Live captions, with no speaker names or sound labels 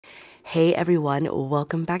Hey everyone,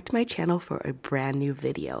 welcome back to my channel for a brand new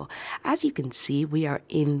video. As you can see, we are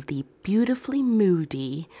in the beautifully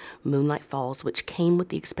moody Moonlight Falls, which came with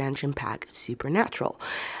the expansion pack Supernatural.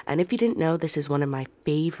 And if you didn't know, this is one of my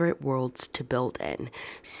favorite worlds to build in.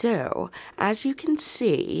 So, as you can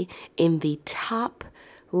see, in the top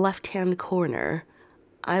left-hand corner,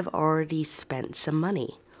 I've already spent some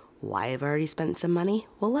money. Why I've already spent some money?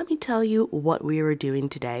 Well, let me tell you what we were doing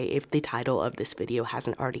today if the title of this video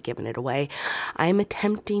hasn't already given it away. I am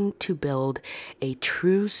attempting to build a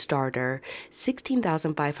true starter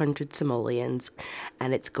 16,500 simoleons,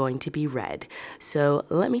 and it's going to be red. So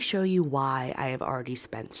let me show you why I have already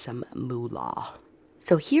spent some moolah.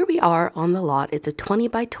 So here we are on the lot. It's a 20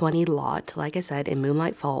 by 20 lot, like I said, in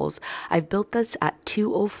Moonlight Falls. I've built this at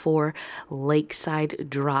 204 Lakeside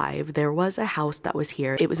Drive. There was a house that was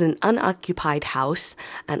here. It was an unoccupied house,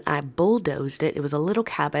 and I bulldozed it. It was a little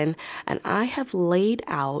cabin, and I have laid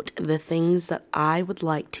out the things that I would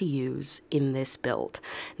like to use in this build.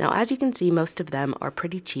 Now, as you can see, most of them are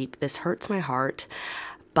pretty cheap. This hurts my heart,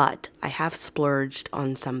 but I have splurged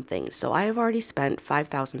on some things. So I have already spent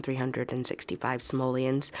 5,365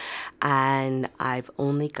 simoleons, and I've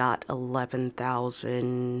only got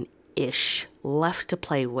 11,000-ish left to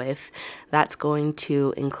play with. That's going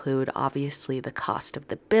to include, obviously, the cost of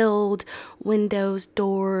the build, windows,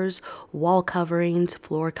 doors, wall coverings,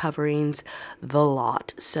 floor coverings, the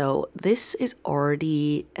lot. So this is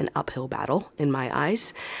already an uphill battle in my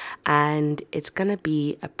eyes, and it's gonna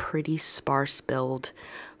be a pretty sparse build,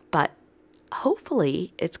 but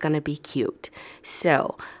hopefully it's gonna be cute.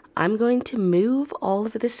 So I'm going to move all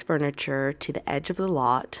of this furniture to the edge of the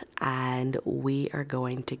lot, and we are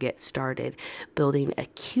going to get started building a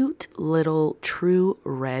cute little true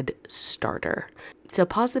red starter. So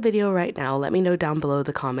pause the video right now. Let me know down below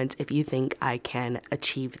the comments if you think I can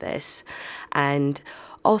achieve this. And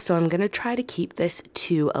also, I'm going to try to keep this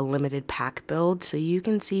to a limited pack build so you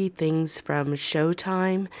can see things from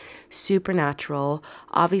Showtime, Supernatural,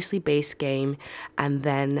 obviously base game, and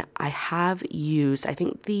then I have used, I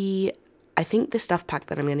think the stuff pack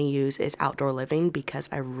that I'm going to use is Outdoor Living because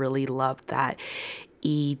I really love that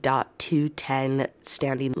E.210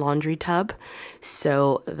 standing laundry tub.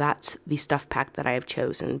 So that's the stuff pack that I have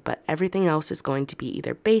chosen, but everything else is going to be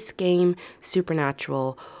either base game,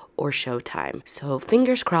 Supernatural, or Showtime. So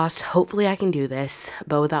fingers crossed, hopefully I can do this,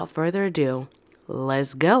 but without further ado,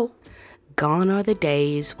 let's go. Gone are the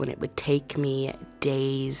days when it would take me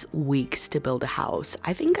days, weeks to build a house.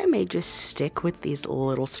 I think I may just stick with these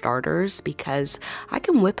little starters because I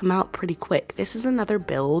can whip them out pretty quick. This is another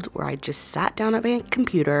build where I just sat down at my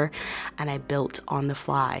computer and I built on the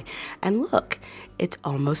fly. And look, it's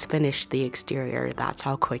almost finished, the exterior. That's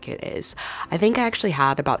how quick it is. I think I actually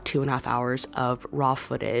had about 2.5 hours of raw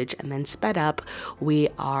footage, and then sped up, we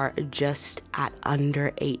are just at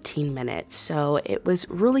under 18 minutes. So it was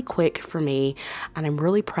really quick for me, and I'm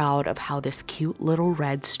really proud of how this cute little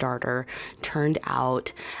red starter turned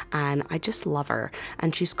out, and I just love her.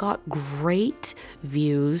 And she's got great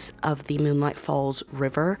views of the Moonlight Falls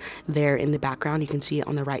River there in the background. You can see it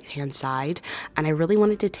on the right hand side, and I really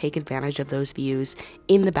wanted to take advantage of those views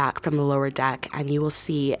in the back from the lower deck, and you will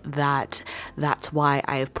see that that's why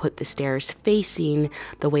I have put the stairs facing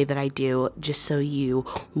the way that I do, just so you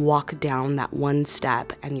walk down that one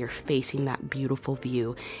step and you're facing that beautiful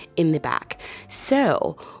view in the back.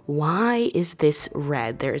 So why is this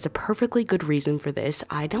red? There is a perfectly good reason for this.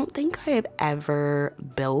 I don't think I have ever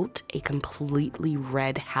built a completely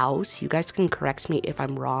red house. You guys can correct me if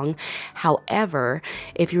I'm wrong. However,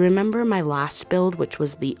 if you remember my last build, which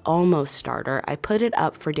was the almost starter, I put it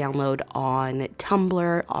up for download on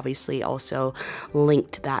Tumblr, obviously also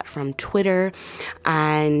linked that from Twitter,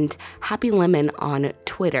 and Happy Lemon on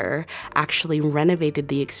Twitter actually renovated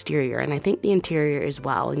the exterior, and I think the interior as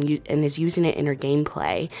well, and is using it in her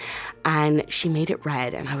gameplay, and she made it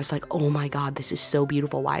red, and I was like, oh my god, this is so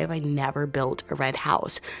beautiful. Why have I never built a red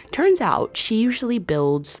house? Turns out she usually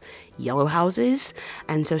builds yellow houses,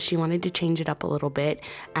 and so she wanted to change it up a little bit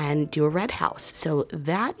and do a red house. So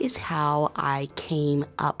that is how I came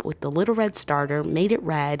up with the little red starter, made it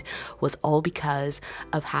red, was all because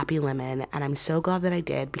of Happy Lemon, and I'm so glad that I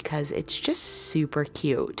did because it's just super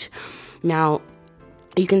cute. Now,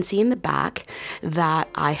 you can see in the back that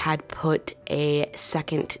I had put a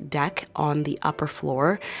second deck on the upper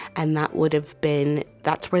floor, and that would have been,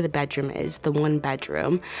 that's where the bedroom is, the one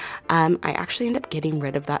bedroom. I actually ended up getting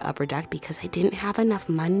rid of that upper deck because I didn't have enough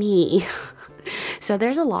money. So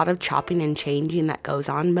there's a lot of chopping and changing that goes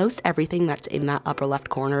on. Most everything that's in that upper left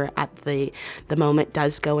corner at the moment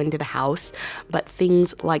does go into the house, but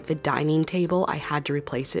things like the dining table, I had to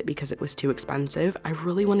replace it because it was too expensive. I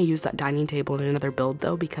really want to use that dining table in another build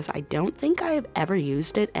though, because I don't think I have ever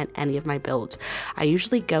used it in any of my builds. I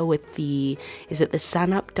usually go with the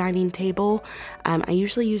sun up dining table. I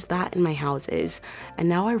usually use that in my houses, and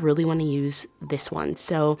now I really want to use this one.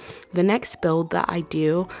 So the next build that I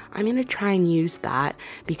do, I'm going to try and use that,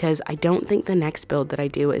 because I don't think the next build that I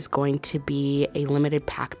do is going to be a limited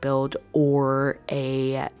pack build or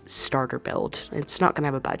a starter build. It's not going to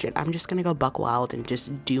have a budget. I'm just going to go buck wild and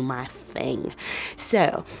just do my thing.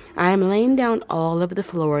 So I'm laying down all of the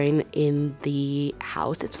flooring in the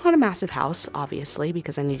house. It's not a massive house, obviously,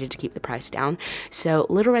 because I needed to keep the price down. So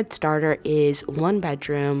Little Red Starter is 1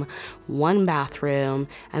 bedroom, 1 bathroom,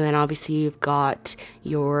 and then obviously you've got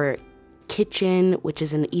your kitchen, which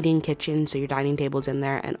is an eating kitchen, so your dining table's in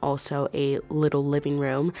there, and also a little living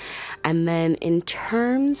room. And then in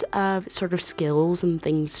terms of sort of skills and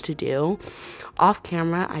things to do, off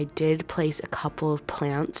camera, I did place a couple of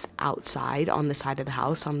plants outside on the side of the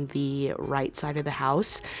house, on the right side of the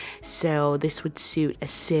house. So this would suit a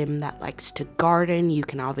sim that likes to garden. You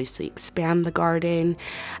can obviously expand the garden.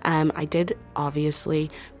 I did obviously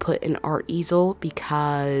put an art easel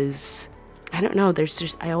because I don't know,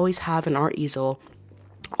 I always have an art easel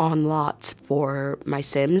on lots for my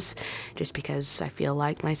Sims, just because I feel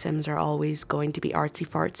like my Sims are always going to be artsy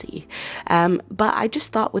fartsy. But I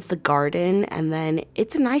just thought with the garden, and then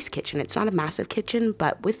it's a nice kitchen. It's not a massive kitchen,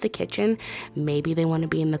 but with the kitchen, maybe they want to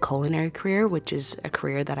be in the culinary career, which is a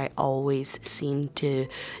career that I always seem to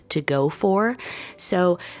go for.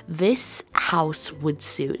 So this house would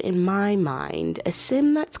suit, in my mind, a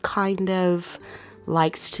Sim that's kind of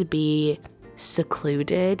likes to be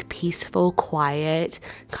secluded, peaceful, quiet,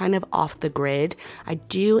 kind of off the grid. I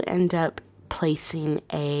do end up placing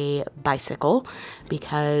a bicycle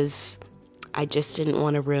because I just didn't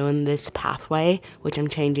want to ruin this pathway, which I'm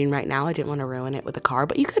changing right now. I didn't want to ruin it with a car,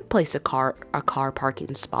 but you could place a car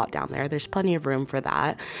parking spot down there. There's plenty of room for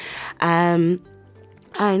that.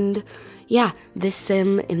 And yeah, this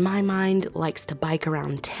Sim, in my mind, likes to bike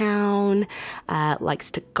around town, likes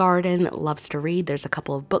to garden, loves to read. There's a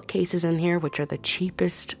couple of bookcases in here, which are the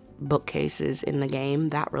cheapest bookcases in the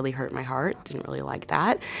game. That really hurt my heart. Didn't really like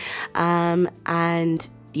that. And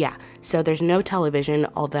yeah, so there's no television,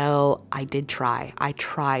 although I did try. I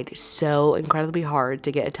tried so incredibly hard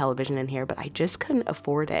to get a television in here, but I just couldn't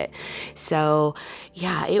afford it. So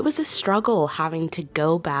yeah, it was a struggle having to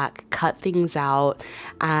go back, cut things out.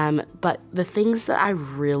 But the things that I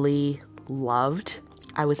really loved,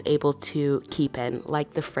 I was able to keep in,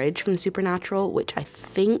 like the fridge from Supernatural, which I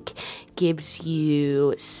think gives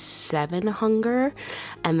you 7 hunger,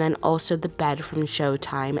 and then also the bed from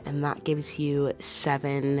Showtime, and that gives you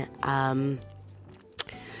 7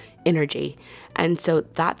 energy. And so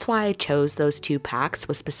that's why I chose those 2 packs,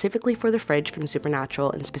 was specifically for the fridge from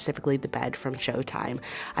Supernatural and specifically the bed from Showtime.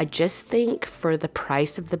 I just think for the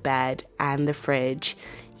price of the bed and the fridge,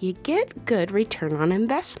 you get good return on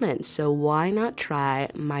investment. So why not try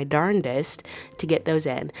my darndest to get those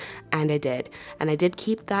in? And I did. And I did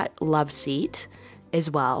keep that love seat as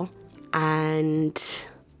well. And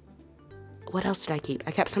what else did I keep?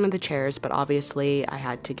 I kept some of the chairs, but obviously I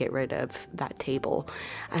had to get rid of that table.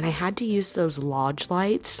 And I had to use those lodge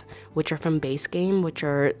lights, which are from base game, which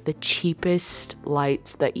are the cheapest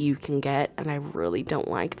lights that you can get. And I really don't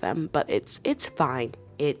like them, but it's fine.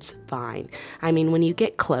 It's fine. I mean, when you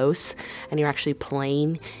get close and you're actually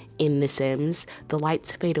playing in The Sims, the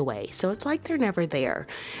lights fade away. So it's like they're never there.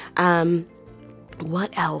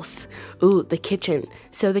 What else? Ooh, the kitchen.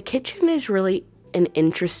 So the kitchen is really an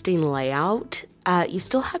interesting layout. You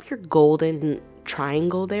still have your golden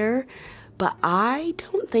triangle there, but I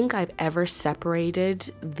don't think I've ever separated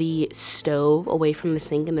the stove away from the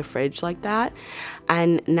sink and the fridge like that.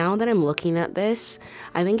 And now that I'm looking at this,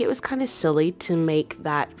 I think it was kind of silly to make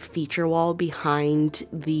that feature wall behind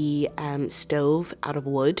the stove out of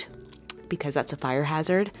wood, because that's a fire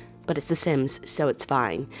hazard, but it's The Sims, so it's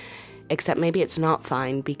fine. Except maybe it's not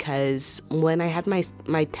fine, because when I had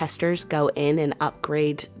my testers go in and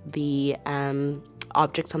upgrade the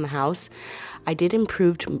objects on the house, I did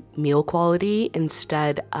improved meal quality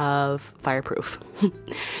instead of fireproof.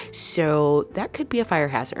 So that could be a fire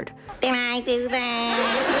hazard. Did I do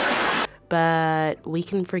that? But we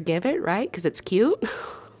can forgive it, right? Because it's cute,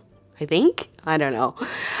 I think. I don't know.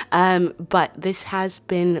 But this has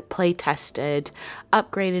been play tested,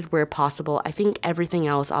 upgraded where possible. I think everything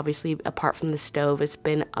else, obviously apart from the stove, has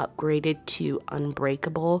been upgraded to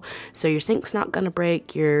unbreakable. So your sink's not going to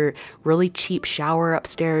break. Your really cheap shower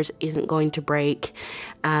upstairs isn't going to break.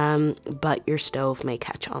 But your stove may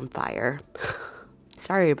catch on fire.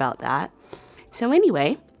 Sorry about that. So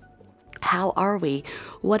anyway, how are we?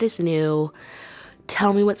 What is new?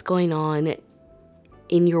 Tell me what's going on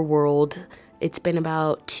in your world. It's been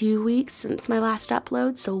about 2 weeks since my last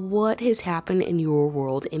upload, so what has happened in your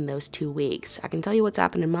world in those 2 weeks? I can tell you what's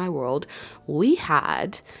happened in my world. We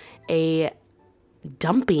had a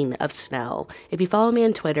dumping of snow. If you follow me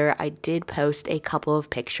on Twitter, I did post a couple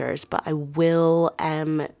of pictures, but I will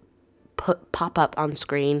pop up on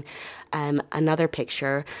screen another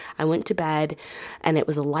picture. I went to bed and it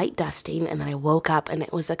was a light dusting, and then I woke up and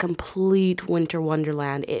it was a complete winter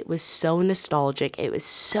wonderland. It was so nostalgic. It was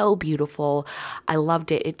so beautiful. I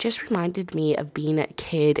loved it. It just reminded me of being a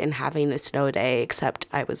kid and having a snow day, except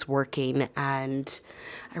I was working and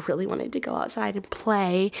I really wanted to go outside and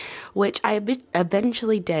play, which I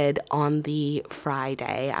eventually did on the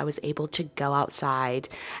Friday. I was able to go outside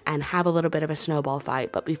and have a little bit of a snowball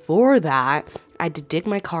fight. But before that, I had to dig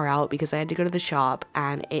my car out because I had to go to the shop,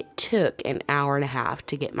 and it took an hour and a half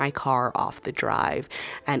to get my car off the drive.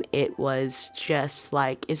 And it was just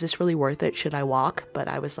like, is this really worth it? Should I walk? But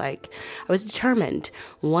I was determined.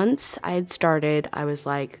 Once I had started, I was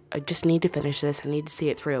like, I just need to finish this. I need to see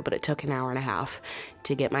it through. But it took an hour and a half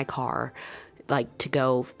to get my car, like, to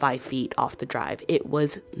go 5 feet off the drive. It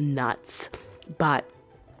was nuts, but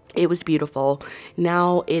it was beautiful.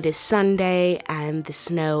 Now it is Sunday and the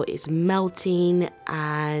snow is melting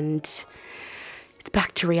and it's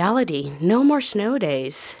back to reality. No more snow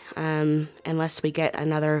days, unless we get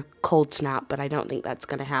another cold snap, but I don't think that's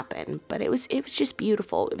going to happen. But it was just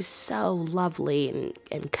beautiful. It was so lovely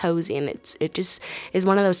and cozy, and it just is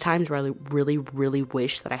one of those times where I really, really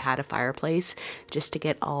wish that I had a fireplace just to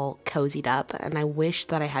get all cozied up, and I wish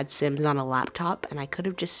that I had Sims on a laptop, and I could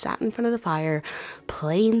have just sat in front of the fire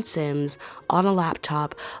playing Sims on a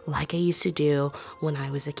laptop like I used to do when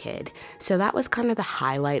I was a kid. So that was kind of the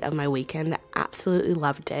highlight of my weekend. Absolutely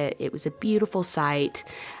loved it. It was a beautiful sight.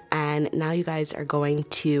 And now you guys are going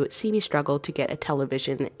to see me struggle to get a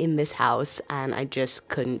television in this house, and I just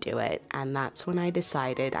couldn't do it. And that's when I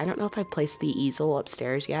decided, I don't know if I placed the easel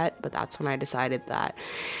upstairs yet, but that's when I decided that,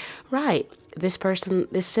 right, this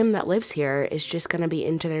Sim that lives here is just going to be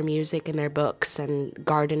into their music and their books and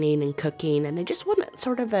gardening and cooking, and they just want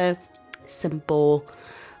sort of a simple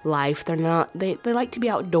life. They like to be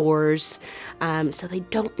outdoors, so they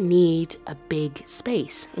don't need a big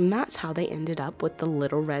space, and that's how they ended up with the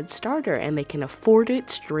little red starter, and they can afford it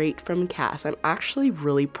straight from Cass. I'm actually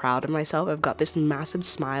really proud of myself. I've got this massive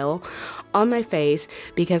smile on my face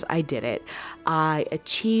because I did it. I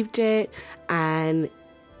achieved it, and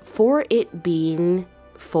for it being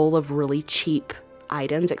full of really cheap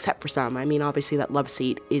items, except for some, I mean, obviously that love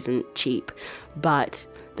seat isn't cheap, but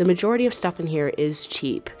the majority of stuff in here is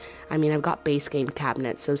cheap. I mean, I've got base game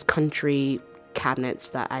cabinets, those country cabinets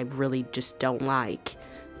that I really just don't like.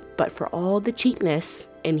 But for all the cheapness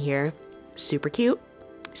in here, super cute,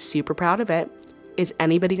 super proud of it. Is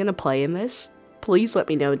anybody going to play in this? Please let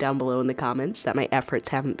me know down below in the comments that my efforts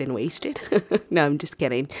haven't been wasted. No, I'm just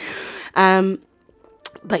kidding.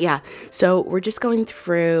 But yeah, so we're just going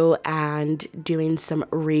through and doing some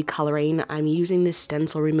recoloring. I'm using this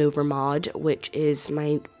stencil remover mod, which is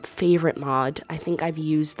my favorite mod. I think I've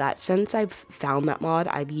used that since I've found that mod.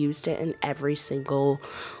 I've used it in every single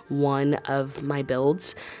one of my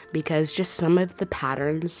builds because just some of the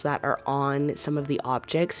patterns that are on some of the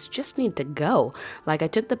objects just need to go. Like I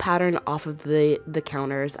took the pattern off of the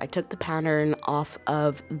counters, I took the pattern off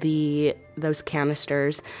of those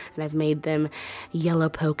canisters, and I've made them yellow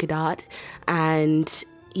polka dot. And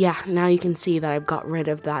yeah, now you can see that I've got rid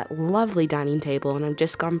of that lovely dining table, and I've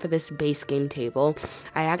just gone for this base game table.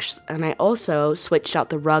 I also switched out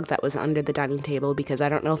the rug that was under the dining table because I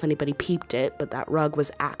don't know if anybody peeped it, but that rug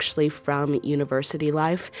was actually from University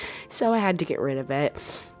Life, so I had to get rid of it.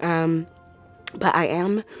 But I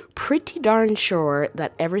am pretty darn sure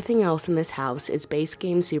that everything else in this house is base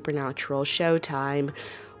game, Supernatural, Showtime,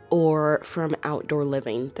 or from Outdoor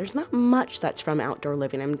Living. There's not much that's from Outdoor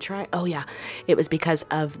Living. I'm trying, oh yeah, it was because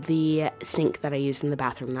of the sink that I used in the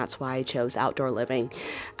bathroom. That's why I chose Outdoor Living.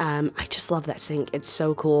 I just love that sink. It's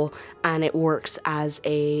so cool, and it works as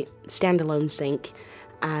a standalone sink,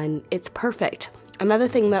 and it's perfect. Another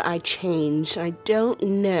thing that I changed, I don't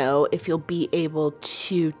know if you'll be able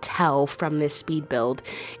to tell from this speed build,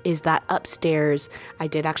 is that upstairs I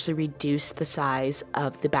did actually reduce the size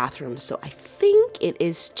of the bathroom. So I think it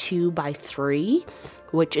is 2x3,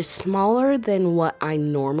 which is smaller than what I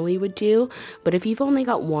normally would do. But if you've only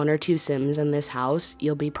got 1 or 2 Sims in this house,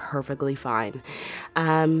 you'll be perfectly fine.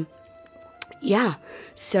 Yeah,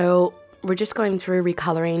 so we're just going through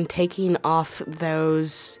recoloring, taking off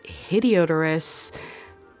those hideous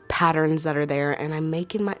patterns that are there, and I'm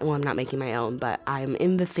making my, well, I'm not making my own, but I'm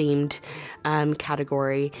in the themed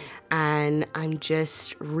category, and I'm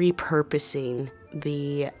just repurposing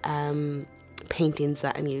the paintings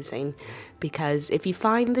that I'm using, because if you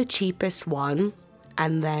find the cheapest one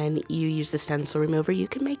and then you use the stencil remover, you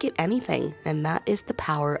can make it anything, and that is the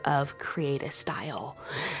power of creative style,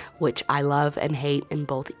 which I love and hate in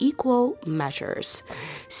both equal measures.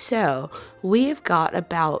 So we have got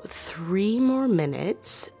about 3 more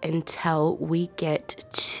minutes until we get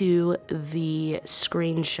to the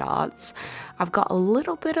screenshots. I've got a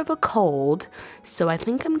little bit of a cold, so I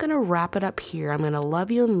think I'm gonna wrap it up here. I'm gonna love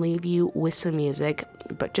you and leave you with some music,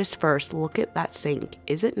 but just first, look at that sink.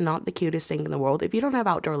 Is it not the cutest sink in the world? If you don't have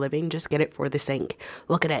outdoor living, just get it for the sink.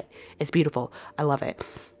 Look at it. It's beautiful. I love it.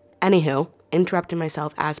 Anywho, interrupting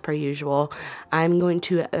myself as per usual. I'm going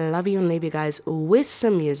to love you and leave you guys with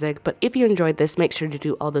some music. But if you enjoyed this, make sure to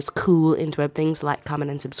do all those cool interweb things, like,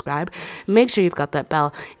 comment, and subscribe. Make sure you've got that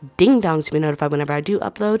bell ding dong to be notified whenever I do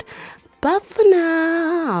upload. But for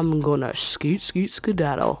now, I'm gonna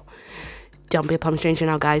skedaddle. Don't be a plum stranger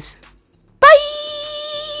now, guys.